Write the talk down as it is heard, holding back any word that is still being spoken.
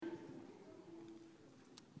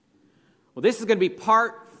Well, this is going to be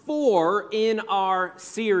part 4 in our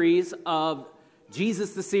series of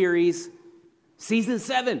Jesus the Series, Season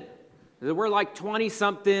 7. We're like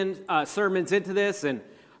 20-something sermons into this, and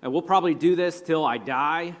we'll probably do this till I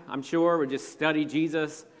die, I'm sure. We'll just study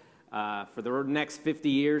Jesus for the next 50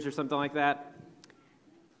 years or something like that.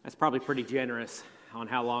 That's probably pretty generous on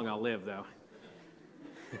how long I'll live, though.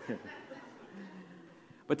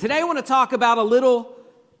 But today I want to talk about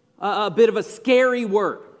a bit of a scary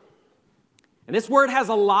word. And this word has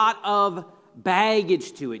a lot of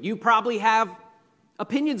baggage to it. You probably have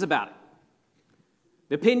opinions about it.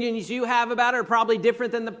 The opinions you have about it are probably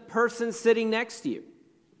different than the person sitting next to you.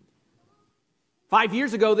 5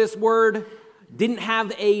 years ago, this word didn't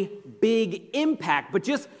have a big impact, but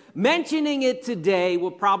just mentioning it today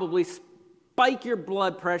will probably spike your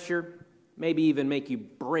blood pressure, maybe even make you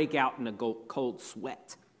break out in a cold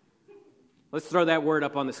sweat. Let's throw that word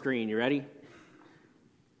up on the screen. You ready?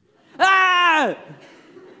 Ah!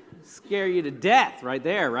 Scare you to death right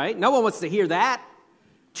there, right? No one wants to hear that.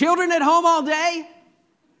 Children at home all day,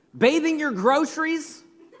 bathing your groceries,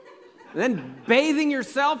 and then bathing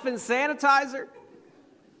yourself in sanitizer.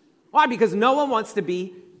 Why? Because no one wants to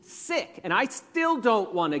be sick, and I still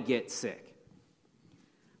don't want to get sick.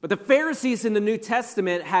 But the Pharisees in the New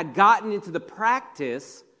Testament had gotten into the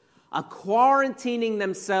practice of quarantining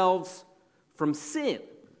themselves from sin.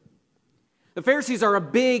 The Pharisees are a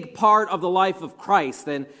big part of the life of Christ,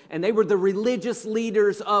 and they were the religious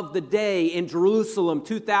leaders of the day in Jerusalem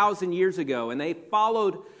 2,000 years ago, and they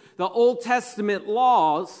followed the Old Testament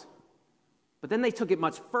laws, but then they took it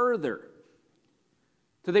much further,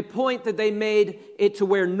 to the point that they made it to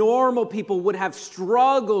where normal people would have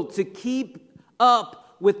struggled to keep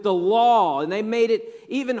up with the law, and they made it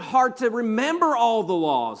even hard to remember all the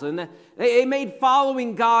laws, and they made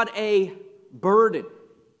following God a burden.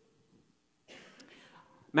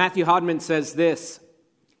 Matthew Hodman says this.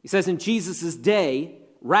 He says, in Jesus' day,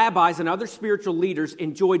 rabbis and other spiritual leaders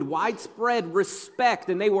enjoyed widespread respect,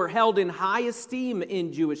 and they were held in high esteem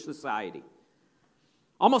in Jewish society.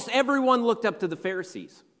 Almost everyone looked up to the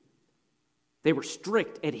Pharisees. They were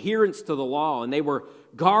strict adherents to the law, and they were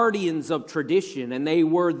guardians of tradition, and they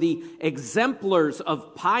were the exemplars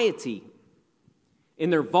of piety.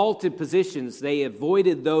 In their vaulted positions, they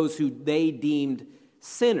avoided those who they deemed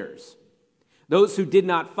sinners, those who did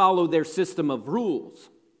not follow their system of rules.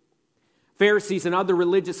 Pharisees and other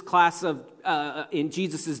religious class in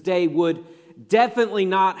Jesus' day would definitely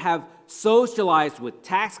not have socialized with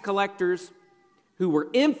tax collectors who were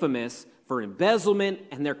infamous for embezzlement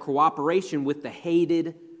and their cooperation with the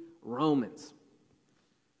hated Romans.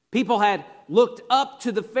 People had looked up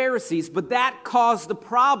to the Pharisees, but that caused the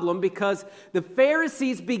problem because the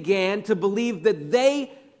Pharisees began to believe that they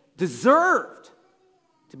deserved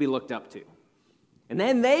to be looked up to. And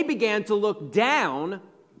then they began to look down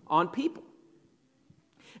on people.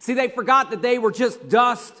 See, they forgot that they were just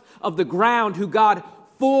dust of the ground who God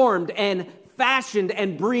formed and fashioned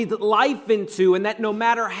and breathed life into, and that no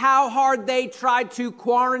matter how hard they tried to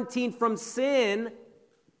quarantine from sin,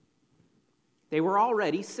 they were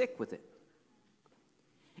already sick with it.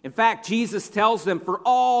 In fact, Jesus tells them for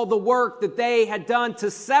all the work that they had done to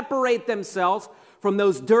separate themselves from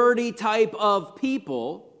those dirty type of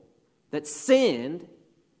people that sinned,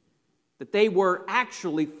 that they were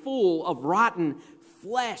actually full of rotten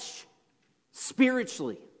flesh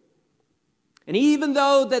spiritually. And even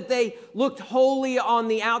though that they looked holy on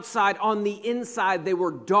the outside, on the inside they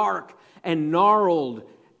were dark and gnarled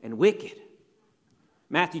and wicked.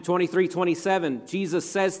 Matthew 23:27, Jesus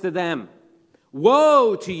says to them,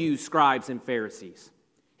 "Woe to you, scribes and Pharisees,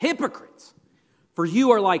 hypocrites! For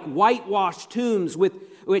you are like whitewashed tombs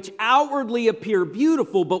which outwardly appear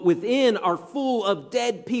beautiful, but within are full of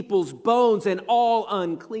dead people's bones and all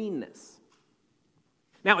uncleanness."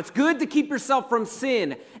 Now, it's good to keep yourself from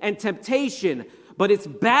sin and temptation, but it's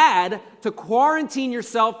bad to quarantine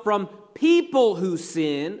yourself from people who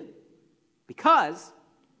sin, because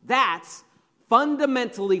that's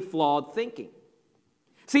fundamentally flawed thinking.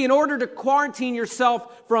 See, in order to quarantine yourself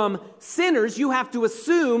from sinners, you have to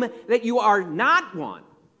assume that you are not one.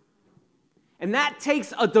 And that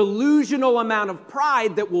takes a delusional amount of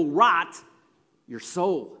pride that will rot your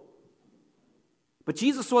soul. But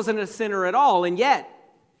Jesus wasn't a sinner at all, and yet,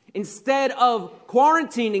 instead of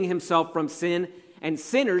quarantining himself from sin and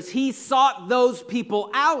sinners, he sought those people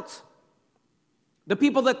out. The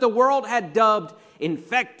people that the world had dubbed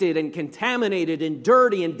infected and contaminated and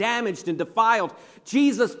dirty and damaged and defiled.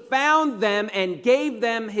 Jesus found them and gave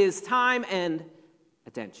them his time and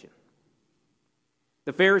attention.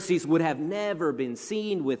 The Pharisees would have never been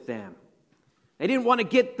seen with them. They didn't want to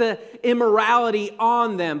get the immorality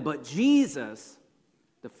on them, but Jesus,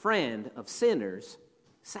 the friend of sinners,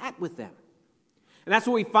 sat with them. And that's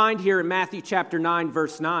what we find here in Matthew chapter 9,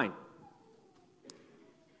 verse 9.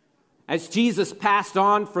 As Jesus passed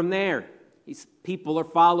on from there, people are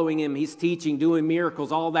following him. He's teaching, doing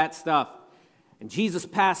miracles, all that stuff. And Jesus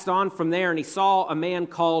passed on from there, and he saw a man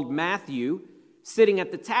called Matthew sitting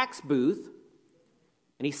at the tax booth.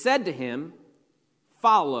 And he said to him,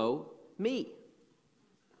 "Follow me."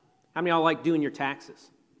 How many of y'all like doing your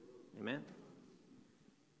taxes? Amen.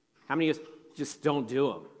 How many of you just don't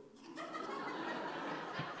do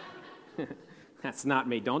them? That's not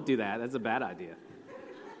me. Don't do that. That's a bad idea.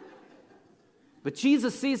 But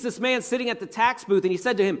Jesus sees this man sitting at the tax booth, and he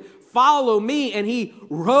said to him, "Follow me." And he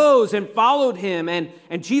rose and followed him. And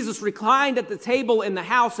Jesus reclined at the table in the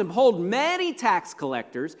house, and behold, many tax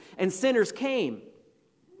collectors and sinners came.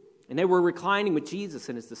 And they were reclining with Jesus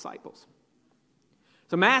and his disciples.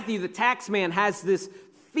 So Matthew, the tax man, has this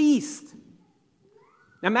feast.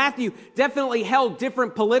 Now, Matthew definitely held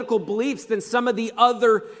different political beliefs than some of the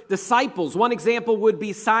other disciples. One example would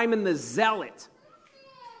be Simon the Zealot.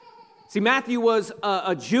 See, Matthew was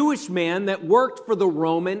a Jewish man that worked for the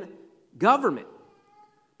Roman government,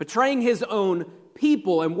 betraying his own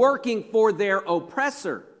people and working for their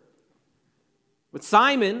oppressor. But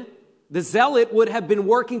Simon the Zealot would have been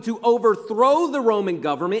working to overthrow the Roman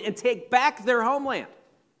government and take back their homeland.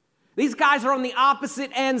 These guys are on the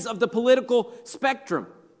opposite ends of the political spectrum.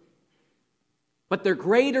 But their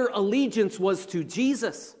greater allegiance was to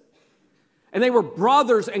Jesus. And they were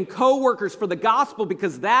brothers and co-workers for the gospel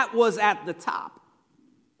because that was at the top.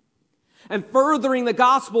 And furthering the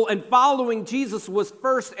gospel and following Jesus was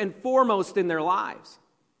first and foremost in their lives.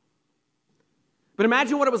 But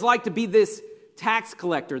imagine what it was like to be this tax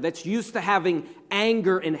collector that's used to having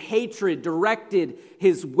anger and hatred directed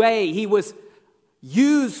his way. He was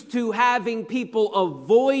used to having people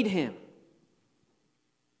avoid him.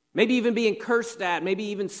 Maybe even being cursed at, maybe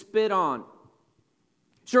even spit on.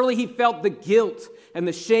 Surely he felt the guilt and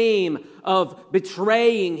the shame of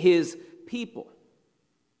betraying his people.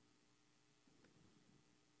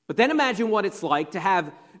 But then imagine what it's like to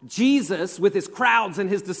have Jesus with his crowds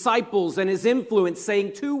and his disciples and his influence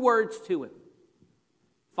saying two words to him: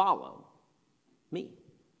 "Follow me."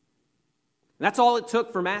 And that's all it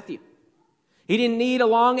took for Matthew. He didn't need a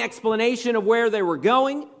long explanation of where they were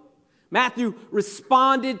going. Matthew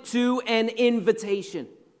responded to an invitation.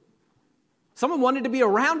 Someone wanted to be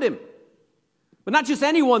around him. But not just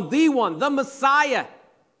anyone, the one, the Messiah.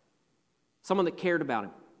 Someone that cared about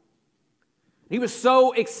him. He was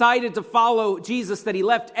so excited to follow Jesus that he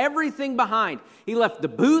left everything behind. He left the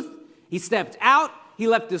booth, he stepped out, he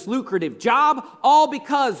left this lucrative job, all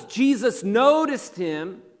because Jesus noticed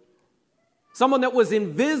him. Someone that was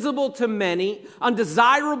invisible to many,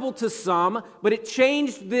 undesirable to some, but it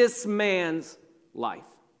changed this man's life.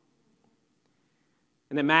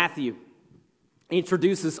 And then Matthew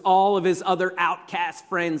introduces all of his other outcast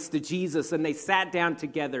friends to Jesus, and they sat down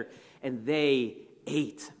together and they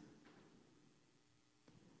ate.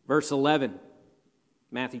 Verse 11,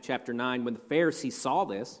 Matthew chapter 9, when the Pharisees saw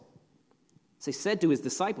this, they said to his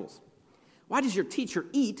disciples, "Why does your teacher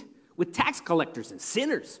eat with tax collectors and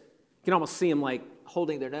sinners?" You can almost see them like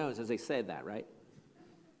holding their nose as they said that, right?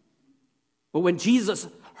 But when Jesus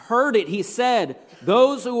heard it, he said,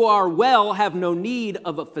 "Those who are well have no need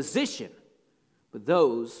of a physician, but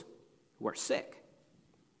those who are sick."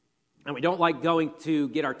 And we don't like going to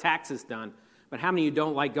get our taxes done, but how many of you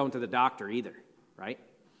don't like going to the doctor either, right?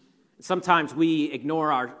 Sometimes we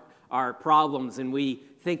ignore our problems and we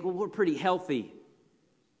think, well, we're pretty healthy.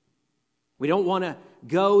 We don't want to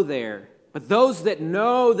go there. But those that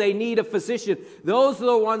know they need a physician, those are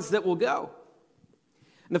the ones that will go.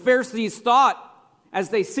 And the Pharisees thought, as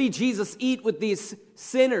they see Jesus eat with these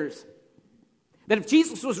sinners, that if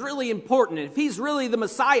Jesus was really important, and if he's really the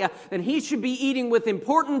Messiah, then he should be eating with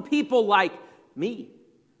important people like me.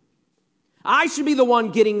 I should be the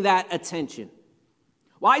one getting that attention.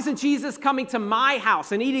 Why isn't Jesus coming to my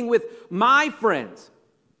house and eating with my friends?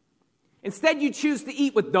 Instead, you choose to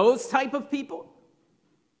eat with those type of people.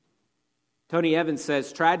 Tony Evans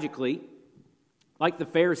says, tragically, like the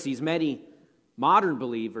Pharisees, many modern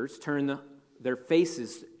believers turn their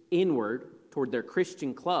faces inward toward their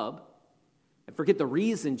Christian club and forget the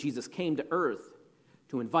reason Jesus came to earth,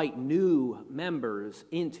 to invite new members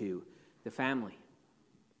into the family.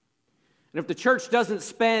 And if the church doesn't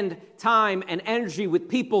spend time and energy with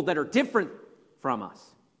people that are different from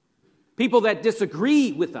us, people that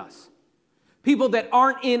disagree with us, people that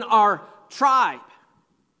aren't in our tribe,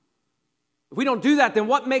 If we don't do that, then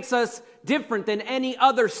what makes us different than any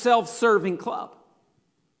other self-serving club?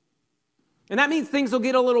 And that means things will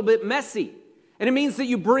get a little bit messy. And it means that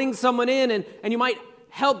you bring someone in and you might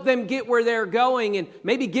help them get where they're going and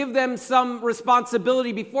maybe give them some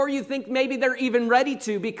responsibility before you think maybe they're even ready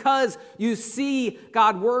to, because you see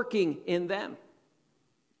God working in them.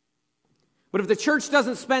 But if the church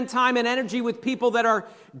doesn't spend time and energy with people that are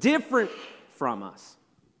different from us,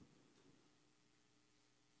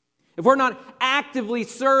 if we're not actively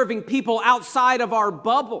serving people outside of our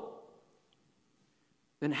bubble,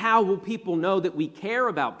 then how will people know that we care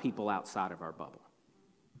about people outside of our bubble?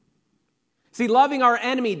 See, loving our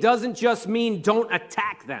enemy doesn't just mean don't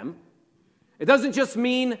attack them. It doesn't just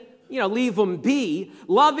mean, leave them be.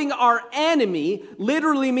 Loving our enemy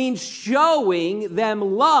literally means showing them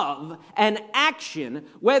love and action,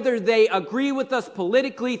 whether they agree with us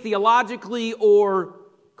politically, theologically, or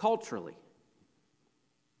culturally.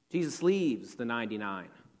 Jesus leaves the 99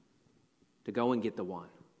 to go and get the one,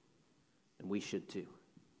 and we should too.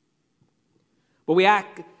 But we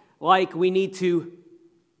act like we need to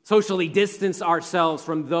socially distance ourselves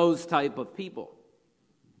from those type of people,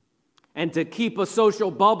 and to keep a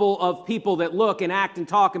social bubble of people that look and act and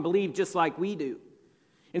talk and believe just like we do,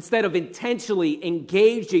 instead of intentionally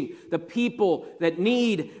engaging the people that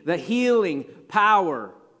need the healing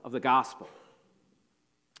power of the gospel.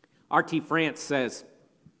 R.T. France says,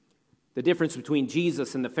 the difference between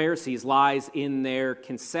Jesus and the Pharisees lies in their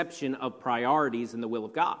conception of priorities in the will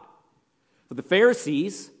of God. For the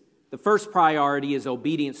Pharisees, the first priority is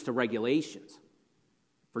obedience to regulations.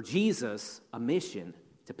 For Jesus, a mission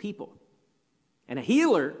to people. And a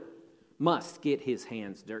healer must get his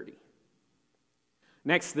hands dirty.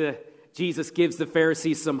 Next, Jesus gives the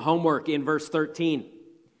Pharisees some homework in verse 13.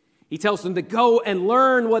 He tells them to go and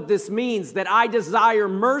learn what this means, that I desire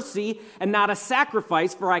mercy and not a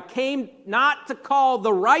sacrifice, for I came not to call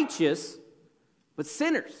the righteous, but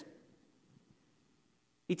sinners.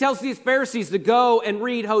 He tells these Pharisees to go and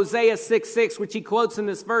read Hosea 6:6, which he quotes in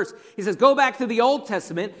this verse. He says, go back to the Old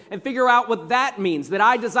Testament and figure out what that means, that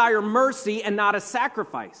I desire mercy and not a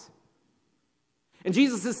sacrifice. And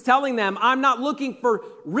Jesus is telling them, I'm not looking for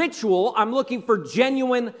ritual, I'm looking for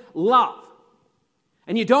genuine love.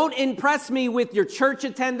 And you don't impress me with your church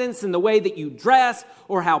attendance and the way that you dress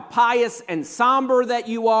or how pious and somber that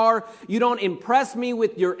you are. You don't impress me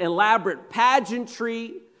with your elaborate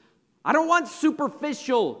pageantry. I don't want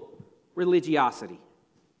superficial religiosity.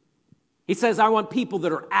 He says, I want people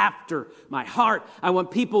that are after my heart. I want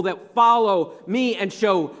people that follow me and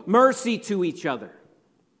show mercy to each other.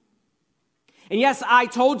 And yes, I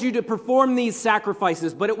told you to perform these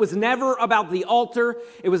sacrifices, but it was never about the altar.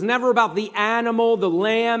 It was never about the animal, the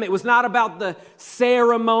lamb. It was not about the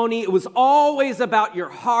ceremony. It was always about your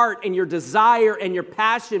heart and your desire and your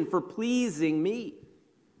passion for pleasing me.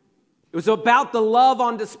 It was about the love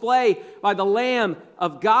on display by the Lamb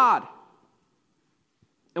of God.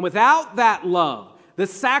 And without that love, the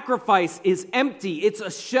sacrifice is empty. It's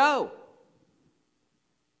a show.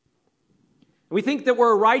 We think that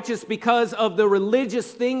we're righteous because of the religious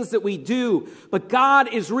things that we do, but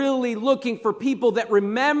God is really looking for people that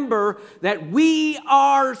remember that we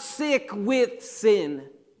are sick with sin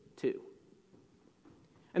too.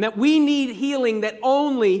 And that we need healing that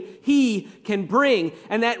only He can bring,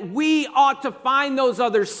 and that we ought to find those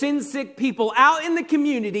other sin-sick people out in the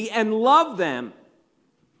community and love them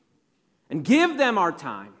and give them our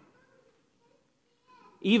time,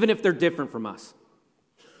 even if they're different from us.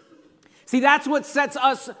 See, that's what sets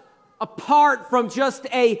us apart from just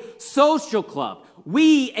a social club.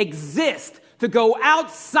 We exist to go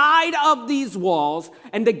outside of these walls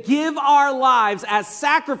and to give our lives as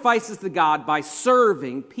sacrifices to God by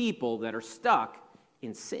serving people that are stuck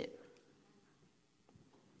in sin.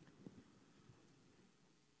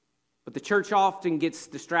 But the church often gets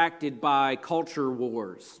distracted by culture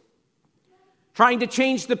wars, trying to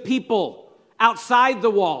change the people outside the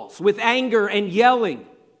walls with anger and yelling.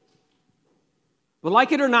 But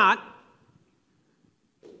like it or not,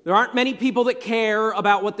 there aren't many people that care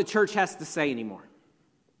about what the church has to say anymore.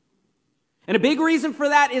 And a big reason for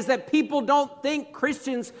that is that people don't think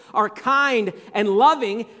Christians are kind and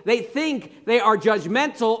loving. They think they are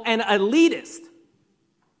judgmental and elitist.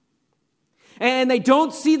 And they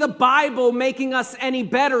don't see the Bible making us any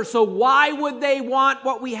better, so why would they want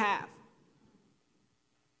what we have?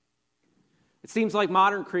 It seems like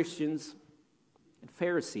modern Christians and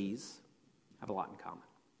Pharisees have a lot in common.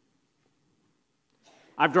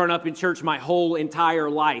 I've grown up in church my whole entire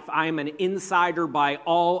life. I am an insider by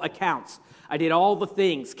all accounts. I did all the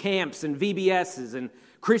things, camps and VBSs and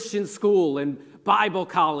Christian school and Bible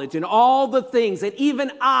college and all the things. And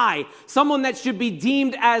even I, someone that should be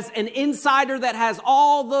deemed as an insider that has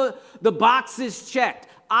all the boxes checked,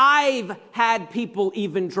 I've had people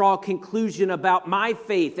even draw a conclusion about my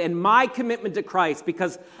faith and my commitment to Christ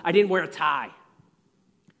because I didn't wear a tie.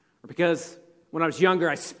 Or because when I was younger,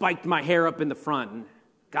 I spiked my hair up in the front. And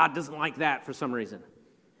God doesn't like that for some reason.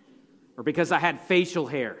 Or because I had facial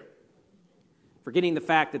hair. Forgetting the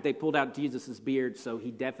fact that they pulled out Jesus' beard, so he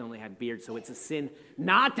definitely had beard, so it's a sin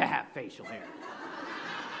not to have facial hair.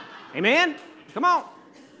 Amen? Come on.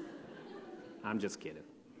 I'm just kidding.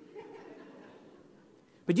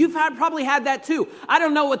 But you've probably had that too. I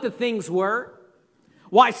don't know what the things were.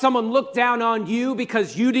 Why someone looked down on you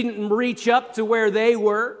because you didn't reach up to where they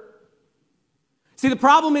were. See, the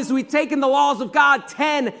problem is we've taken the laws of God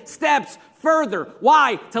 10 steps further.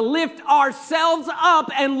 Why? To lift ourselves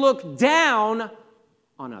up and look down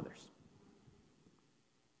on others.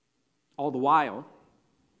 All the while,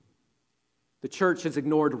 the church has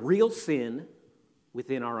ignored real sin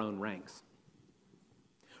within our own ranks.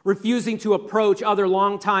 Refusing to approach other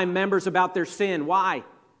longtime members about their sin. Why?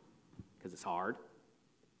 Because it's hard.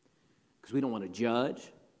 Because we don't want to judge.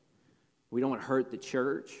 We don't want to hurt the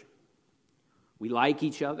church. We like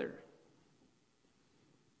each other.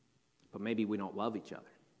 But maybe we don't love each other.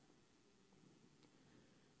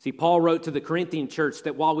 See, Paul wrote to the Corinthian church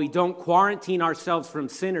that while we don't quarantine ourselves from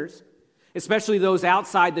sinners, especially those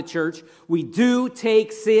outside the church, we do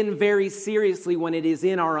take sin very seriously when it is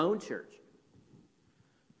in our own church.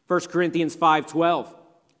 1 Corinthians 5:12,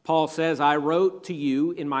 Paul says, I wrote to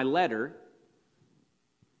you in my letter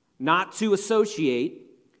not to associate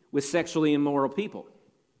with sexually immoral people.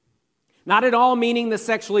 Not at all meaning the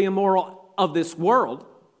sexually immoral of this world,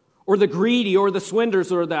 or the greedy, or the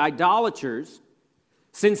swindlers, or the idolaters,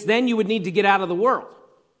 since then you would need to get out of the world.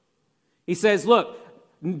 He says, look,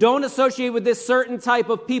 don't associate with this certain type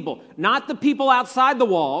of people, not the people outside the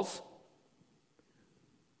walls.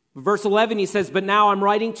 Verse 11, he says, but now I'm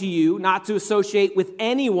writing to you not to associate with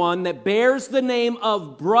anyone that bears the name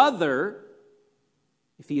of brother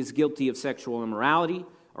if he is guilty of sexual immorality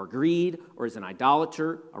or greed or is an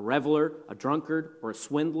idolater, a reveler, a drunkard, or a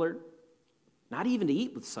swindler. Not even to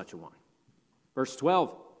eat with such a one. Verse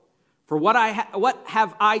 12, for what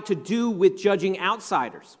have I to do with judging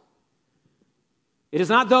outsiders? Is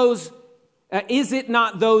it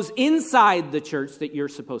not those inside the church that you're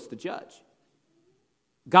supposed to judge?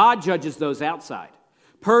 God judges those outside.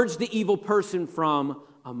 Purge the evil person from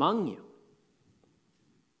among you.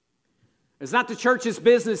 It's not the church's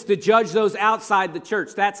business to judge those outside the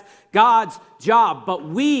church. That's God's job. But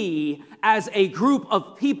we, as a group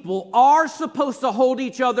of people, are supposed to hold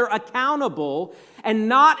each other accountable and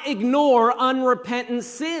not ignore unrepentant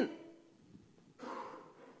sin.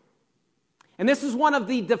 And this is one of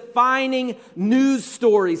the defining news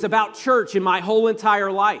stories about church in my whole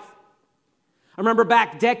entire life. I remember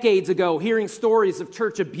back decades ago hearing stories of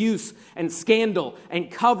church abuse and scandal and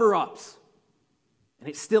cover-ups. And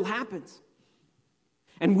it still happens.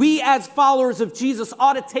 And we as followers of Jesus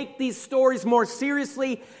ought to take these stories more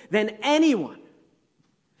seriously than anyone.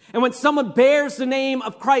 And when someone bears the name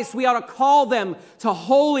of Christ, we ought to call them to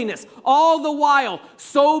holiness, all the while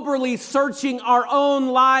soberly searching our own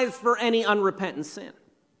lives for any unrepentant sin.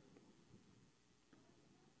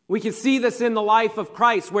 We can see this in the life of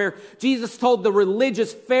Christ, where Jesus told the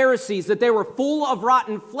religious Pharisees that they were full of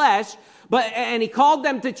rotten flesh, and he called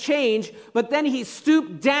them to change, but then he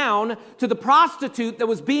stooped down to the prostitute that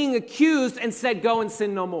was being accused and said, go and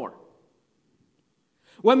sin no more.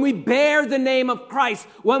 When we bear the name of Christ,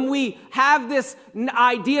 when we have this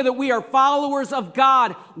idea that we are followers of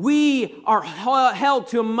God, we are held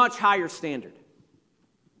to a much higher standard.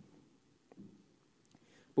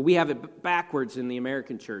 But we have it backwards in the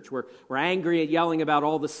American church. We're angry at yelling about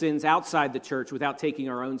all the sins outside the church without taking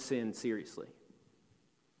our own sin seriously.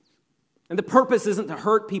 And the purpose isn't to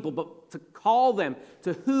hurt people, but to call them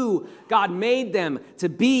to who God made them to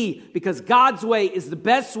be, because God's way is the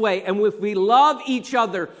best way. And if we love each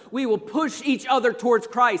other, we will push each other towards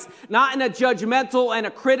Christ, not in a judgmental and a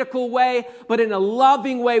critical way, but in a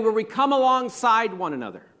loving way where we come alongside one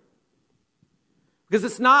another. Because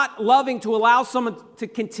it's not loving to allow someone to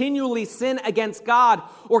continually sin against God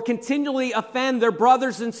or continually offend their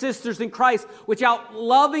brothers and sisters in Christ without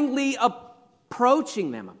lovingly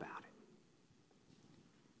approaching them about it.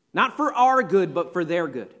 Not for our good, but for their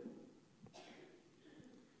good.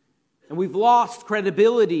 And we've lost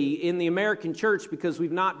credibility in the American church because we've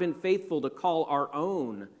not been faithful to call our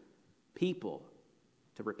own people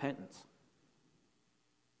to repentance.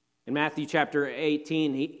 In Matthew chapter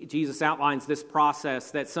 18, Jesus outlines this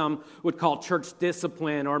process that some would call church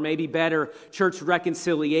discipline, or maybe better, church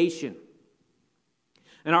reconciliation.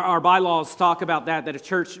 And our bylaws talk about that a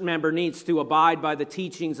church member needs to abide by the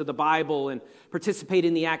teachings of the Bible and participate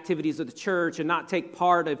in the activities of the church and not take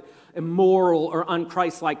part of immoral or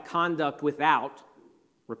unchristlike conduct without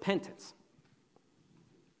repentance.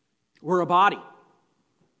 We're a body.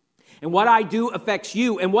 And what I do affects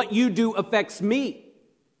you, and what you do affects me.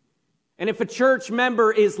 And if a church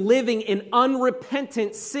member is living in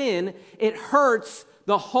unrepentant sin, it hurts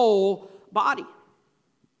the whole body.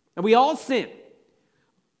 And we all sin.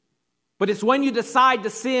 But it's when you decide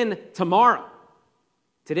to sin tomorrow,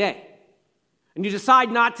 today, and you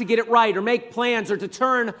decide not to get it right or make plans or to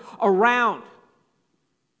turn around,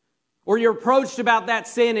 or you're approached about that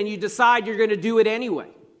sin and you decide you're going to do it anyway.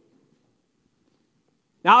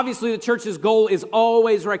 Now, obviously, the church's goal is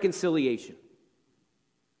always reconciliation.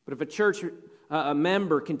 But if a church a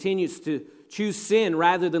member continues to choose sin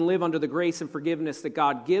rather than live under the grace and forgiveness that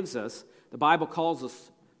God gives us, the Bible calls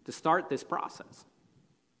us to start this process.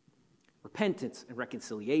 Repentance and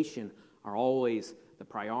reconciliation are always the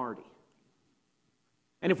priority.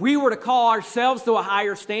 And if we were to call ourselves to a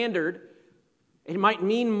higher standard, it might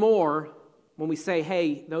mean more when we say,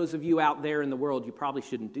 hey, those of you out there in the world, you probably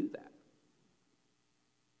shouldn't do that.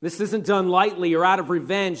 This isn't done lightly or out of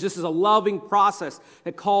revenge. This is a loving process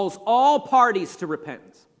that calls all parties to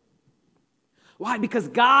repentance. Why? Because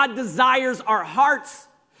God desires our hearts.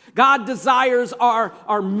 God desires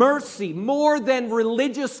our mercy more than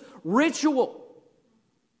religious ritual.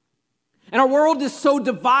 And our world is so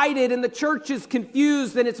divided, and the church is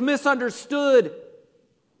confused, and it's misunderstood.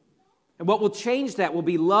 And what will change that will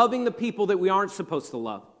be loving the people that we aren't supposed to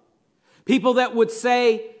love. People that would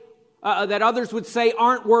say, that others would say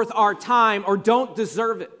aren't worth our time or don't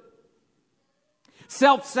deserve it.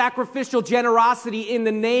 Self-sacrificial generosity in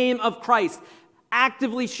the name of Christ.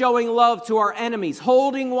 Actively showing love to our enemies.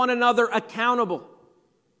 Holding one another accountable.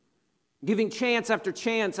 Giving chance after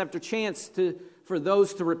chance after chance for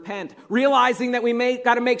those to repent. Realizing that we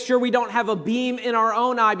got to make sure we don't have a beam in our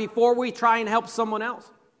own eye before we try and help someone else.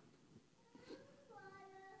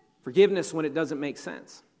 Forgiveness when it doesn't make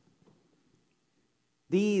sense.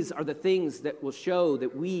 These are the things that will show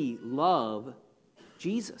that we love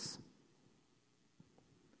Jesus.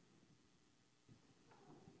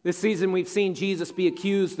 This season we've seen Jesus be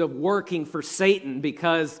accused of working for Satan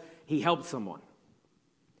because he helped someone.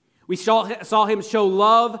 We saw him show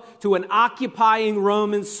love to an occupying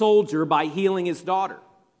Roman soldier by healing his daughter.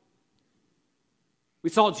 We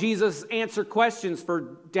saw Jesus answer questions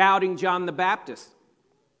for doubting John the Baptist.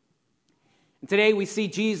 And today we see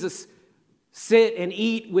Jesus sit and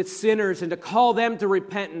eat with sinners and to call them to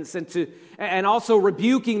repentance and also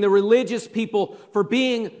rebuking the religious people for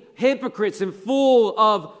being hypocrites and full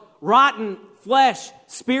of rotten flesh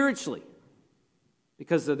spiritually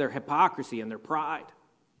because of their hypocrisy and their pride.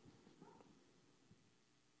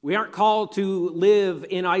 We aren't called to live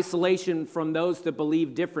in isolation from those that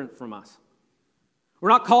believe different from us. We're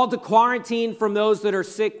not called to quarantine from those that are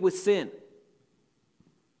sick with sin.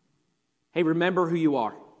 Hey, remember who you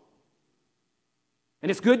are. And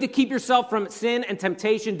it's good to keep yourself from sin and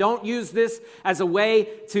temptation. Don't use this as a way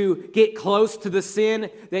to get close to the sin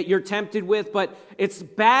that you're tempted with. But it's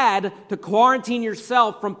bad to quarantine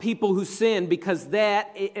yourself from people who sin because that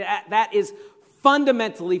is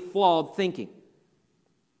fundamentally flawed thinking.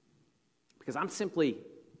 Because I'm simply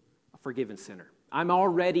a forgiven sinner. I'm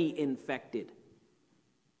already infected.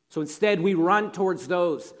 So instead, we run towards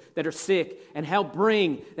those that are sick and help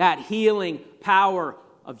bring that healing power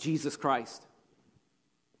of Jesus Christ.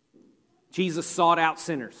 Jesus sought out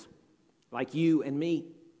sinners like you and me.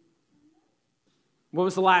 When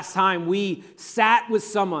was the last time we sat with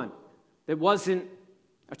someone that wasn't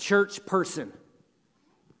a church person?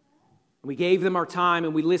 We gave them our time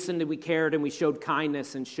and we listened and we cared and we showed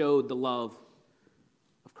kindness and showed the love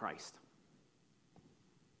of Christ.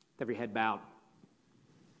 With every head bowed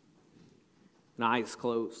and eyes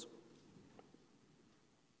closed.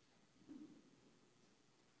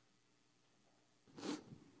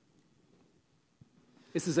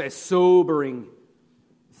 This is a sobering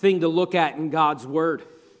thing to look at in God's Word.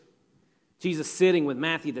 Jesus sitting with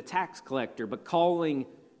Matthew the tax collector, but calling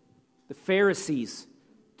the Pharisees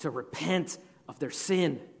to repent of their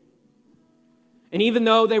sin. And even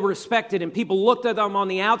though they were respected and people looked at them on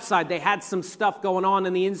the outside, they had some stuff going on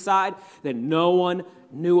the inside that no one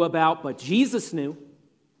knew about, but Jesus knew.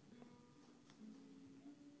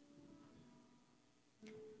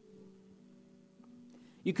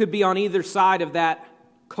 You could be on either side of that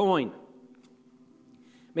coin.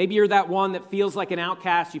 Maybe you're that one that feels like an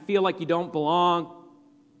outcast. You feel like you don't belong.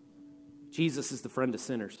 Jesus is the friend of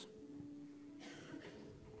sinners.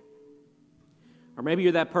 Or maybe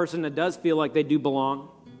you're that person that does feel like they do belong,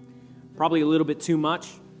 probably a little bit too much,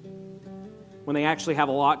 when they actually have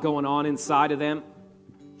a lot going on inside of them.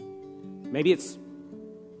 Maybe it's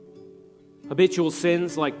habitual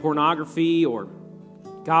sins like pornography or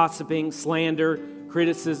gossiping, slander,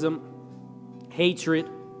 criticism, hatred.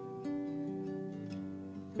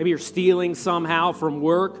 Maybe you're stealing somehow from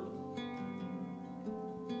work,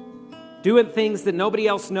 doing things that nobody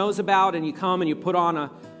else knows about, and you come and you put on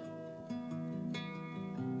a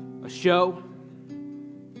show.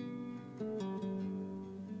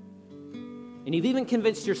 And you've even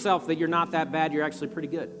convinced yourself that you're not that bad, you're actually pretty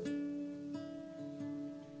good.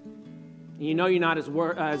 And you know you're not as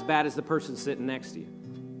bad as the person sitting next to you.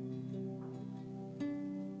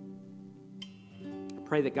 I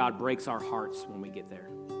pray that God breaks our hearts when we get there,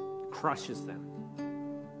 crushes them.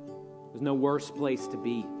 There's no worse place to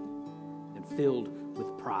be than filled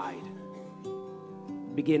with pride.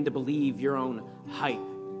 Begin to believe your own hype.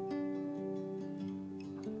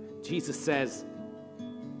 Jesus says,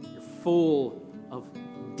 you're full of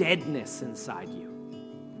deadness inside you.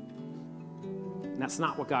 And that's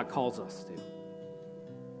not what God calls us to.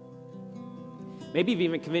 Maybe you've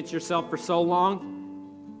even convinced yourself for so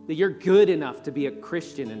long that you're good enough to be a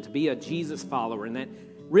Christian and to be a Jesus follower, and that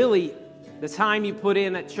really the time you put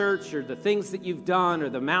in at church or the things that you've done or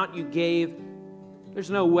the amount you gave, there's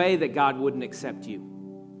no way that God wouldn't accept you.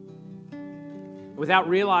 Without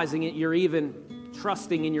realizing it, you're even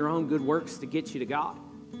trusting in your own good works to get you to God.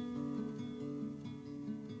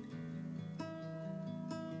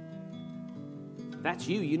 If that's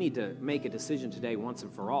you, you need to make a decision today once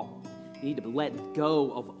and for all. You need to let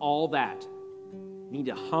go of all that. You need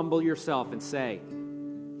to humble yourself and say,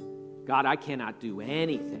 God, I cannot do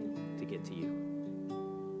anything to get to you.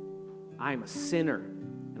 I am a sinner,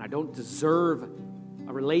 and I don't deserve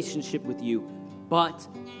a relationship with you, but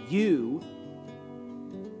you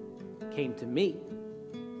came to me,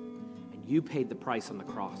 and you paid the price on the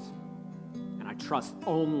cross, and I trust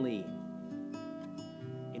only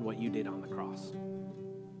in what you did on the cross.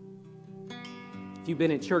 If you've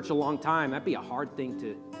been in church a long time, that'd be a hard thing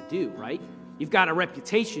to do, right? You've got a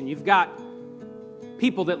reputation. You've got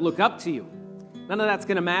people that look up to you. None of that's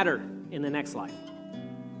going to matter in the next life.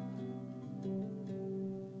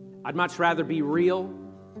 I'd much rather be real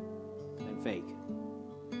than fake.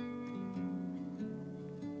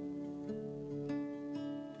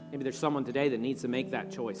 Maybe there's someone today that needs to make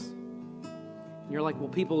that choice. And you're like, well,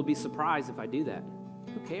 people will be surprised if I do that.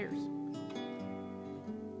 Who cares?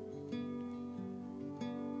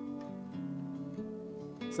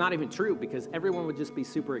 It's not even true, because everyone would just be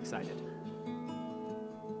super excited.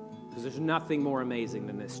 Because there's nothing more amazing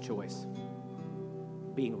than this choice.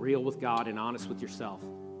 Being real with God and honest with yourself.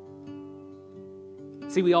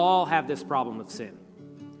 See, we all have this problem of sin.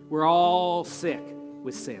 We're all sick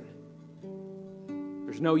with sin.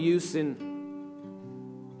 There's no use in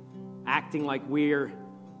acting like we're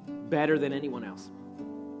better than anyone else.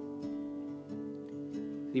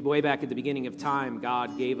 See, way back at the beginning of time,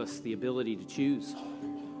 God gave us the ability to choose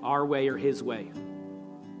our way or His way.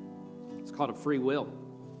 It's called a free will.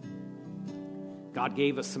 God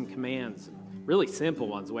gave us some commands, really simple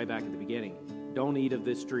ones way back at the beginning. Don't eat of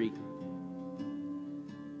this tree.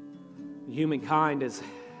 Humankind has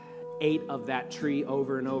ate of that tree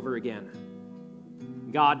over and over again.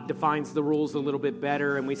 God defines the rules a little bit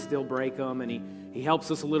better, and we still break them, and He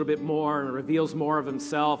helps us a little bit more and reveals more of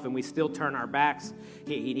Himself, and we still turn our backs.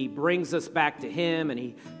 He brings us back to Him, and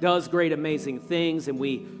He does great, amazing things, and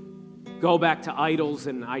we go back to idols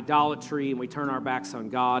and idolatry, and we turn our backs on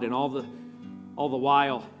God, and all the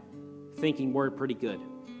while thinking we're pretty good.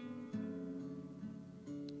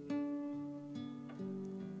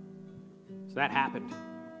 So that happened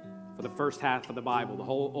for the first half of the Bible. The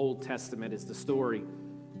whole Old Testament is the story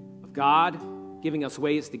of God giving us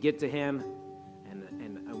ways to get to Him and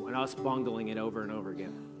us bungling it over and over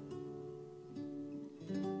again.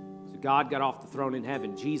 So God got off the throne in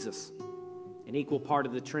heaven. Jesus, an equal part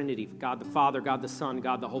of the Trinity, God the Father, God the Son,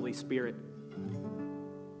 God the Holy Spirit.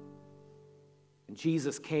 And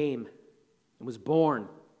Jesus came and was born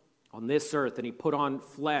on this earth, and He put on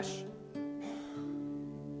flesh.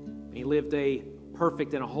 And He lived a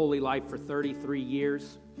perfect and a holy life for 33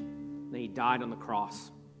 years. And then He died on the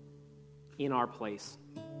cross in our place.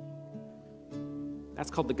 That's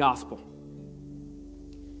called the gospel.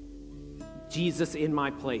 Jesus in my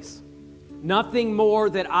place. Nothing more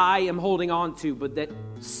that I am holding on to, but that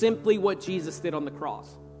simply what Jesus did on the cross.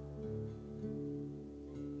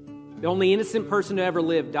 The only innocent person to ever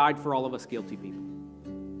live died for all of us guilty people.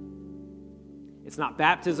 It's not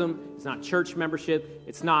baptism. It's not church membership.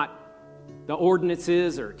 It's not the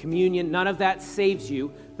ordinances or communion. None of that saves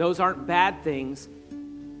you. Those aren't bad things.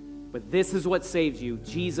 But this is what saves you,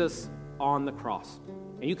 Jesus on the cross.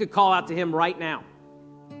 And you could call out to him right now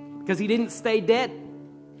because he didn't stay dead.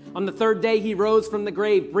 On the third day, he rose from the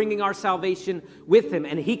grave, bringing our salvation with him.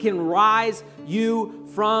 And he can rise you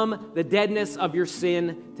from the deadness of your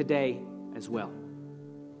sin today as well.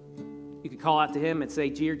 You could call out to him and say,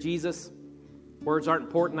 "Dear Jesus," words aren't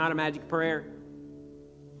important, not a magic prayer.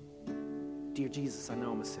 "Dear Jesus, I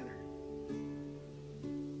know I'm a sinner.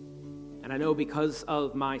 And I know because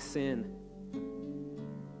of my sin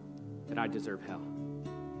that I deserve hell.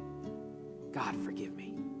 God, forgive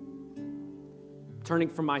me. I'm turning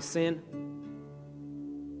from my sin.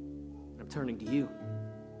 I'm turning to you.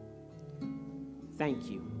 Thank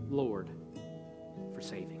you, Lord, for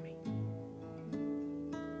saving me."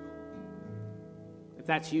 If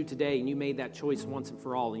that's you today and you made that choice once and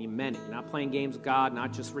for all and you meant it, you're not playing games with God,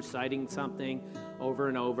 not just reciting something over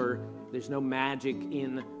and over. There's no magic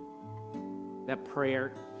in that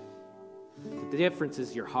prayer. The difference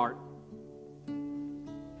is your heart.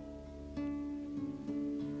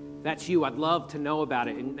 If that's you, I'd love to know about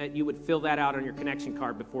it and that you would fill that out on your connection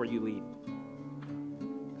card before you leave.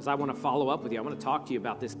 Because I want to follow up with you. I want to talk to you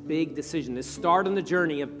about this big decision, this start on the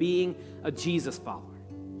journey of being a Jesus follower.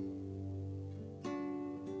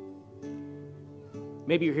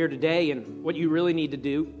 Maybe you're here today and what you really need to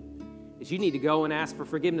do is you need to go and ask for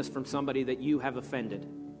forgiveness from somebody that you have offended.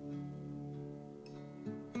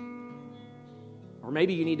 Or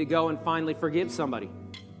maybe you need to go and finally forgive somebody.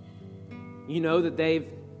 You know that they've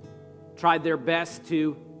tried their best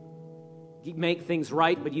to make things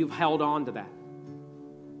right, but you've held on to that.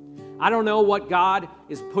 I don't know what God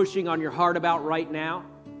is pushing on your heart about right now,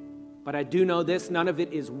 but I do know this: none of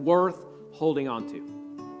it is worth holding on to.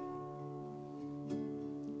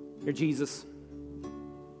 Dear Jesus,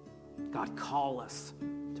 God, call us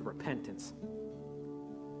to repentance.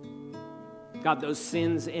 God, those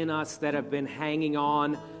sins in us that have been hanging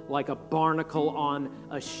on like a barnacle on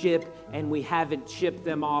a ship and we haven't chipped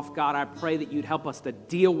them off, God, I pray that you'd help us to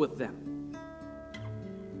deal with them.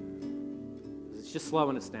 It's just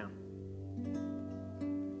slowing us down.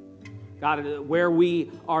 God, where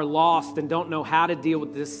we are lost and don't know how to deal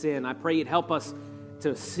with this sin, I pray you'd help us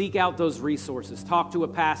to seek out those resources. Talk to a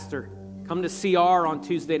pastor. Come to CR on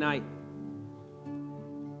Tuesday night.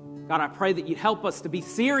 God, I pray that you'd help us to be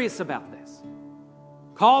serious about this.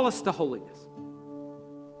 Call us to holiness.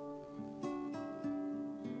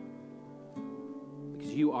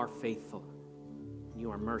 Because you are faithful,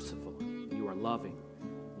 you are merciful, you are loving,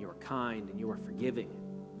 you are kind, and you are forgiving.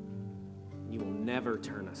 You will never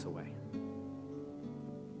turn us away.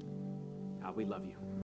 God, we love you.